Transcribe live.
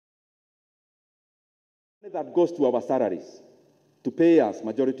That goes to our salaries, to pay us,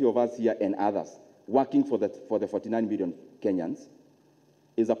 majority of us here and others, working for the 49 million Kenyans,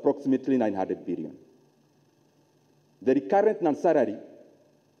 is approximately 900 billion. The recurrent non-salary,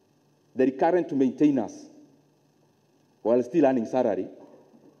 the recurrent to maintain us, while still earning salary,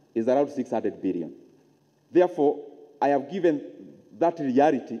 is around 600 billion. Therefore, I have given that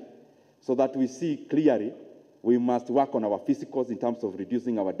reality so that we see clearly we must work on our physicals in terms of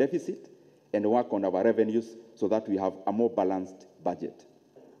reducing our deficit and work on our revenues so that we have a more balanced budget.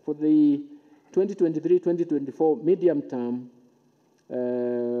 For the 2023-2024 medium-term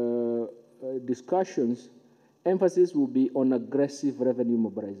discussions, emphasis will be on aggressive revenue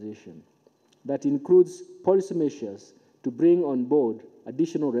mobilization. That includes policy measures to bring on board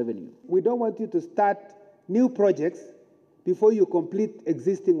additional revenue. We don't want you to start new projects before you complete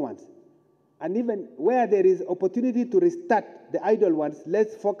existing ones. And even where there is opportunity to restart the idle ones,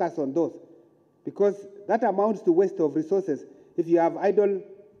 let's focus on those. Because that amounts to waste of resources. If you have idle,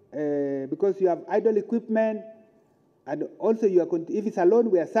 because you have idle equipment, and also if it's a loan,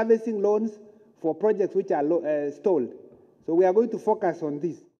 we are servicing loans for projects which are stalled. So we are going to focus on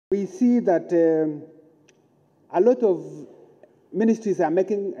this. We see that a lot of ministries are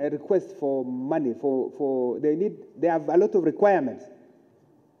making a request for money. They have a lot of requirements.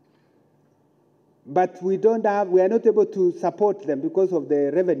 But we are not able to support them because of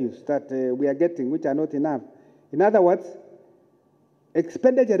the revenues that we are getting, which are not enough. In other words,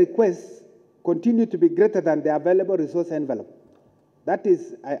 expenditure requests continue to be greater than the available resource envelope. That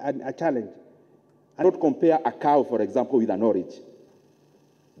is a challenge. I don't compare a cow, for example, with an orange.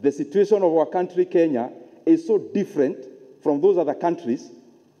 The situation of our country, Kenya, is so different from those other countries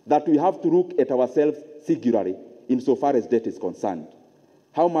that we have to look at ourselves singularly insofar as debt is concerned.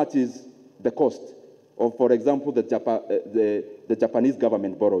 How much is the cost of, for example, the Japanese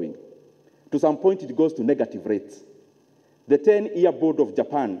government borrowing? To some point, it goes to negative rates. The 10-year board of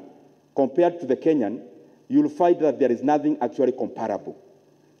Japan, compared to the Kenyan, you'll find that there is nothing actually comparable.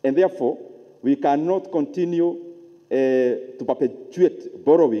 And therefore, we cannot continue to perpetuate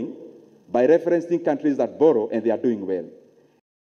borrowing by referencing countries that borrow and they are doing well.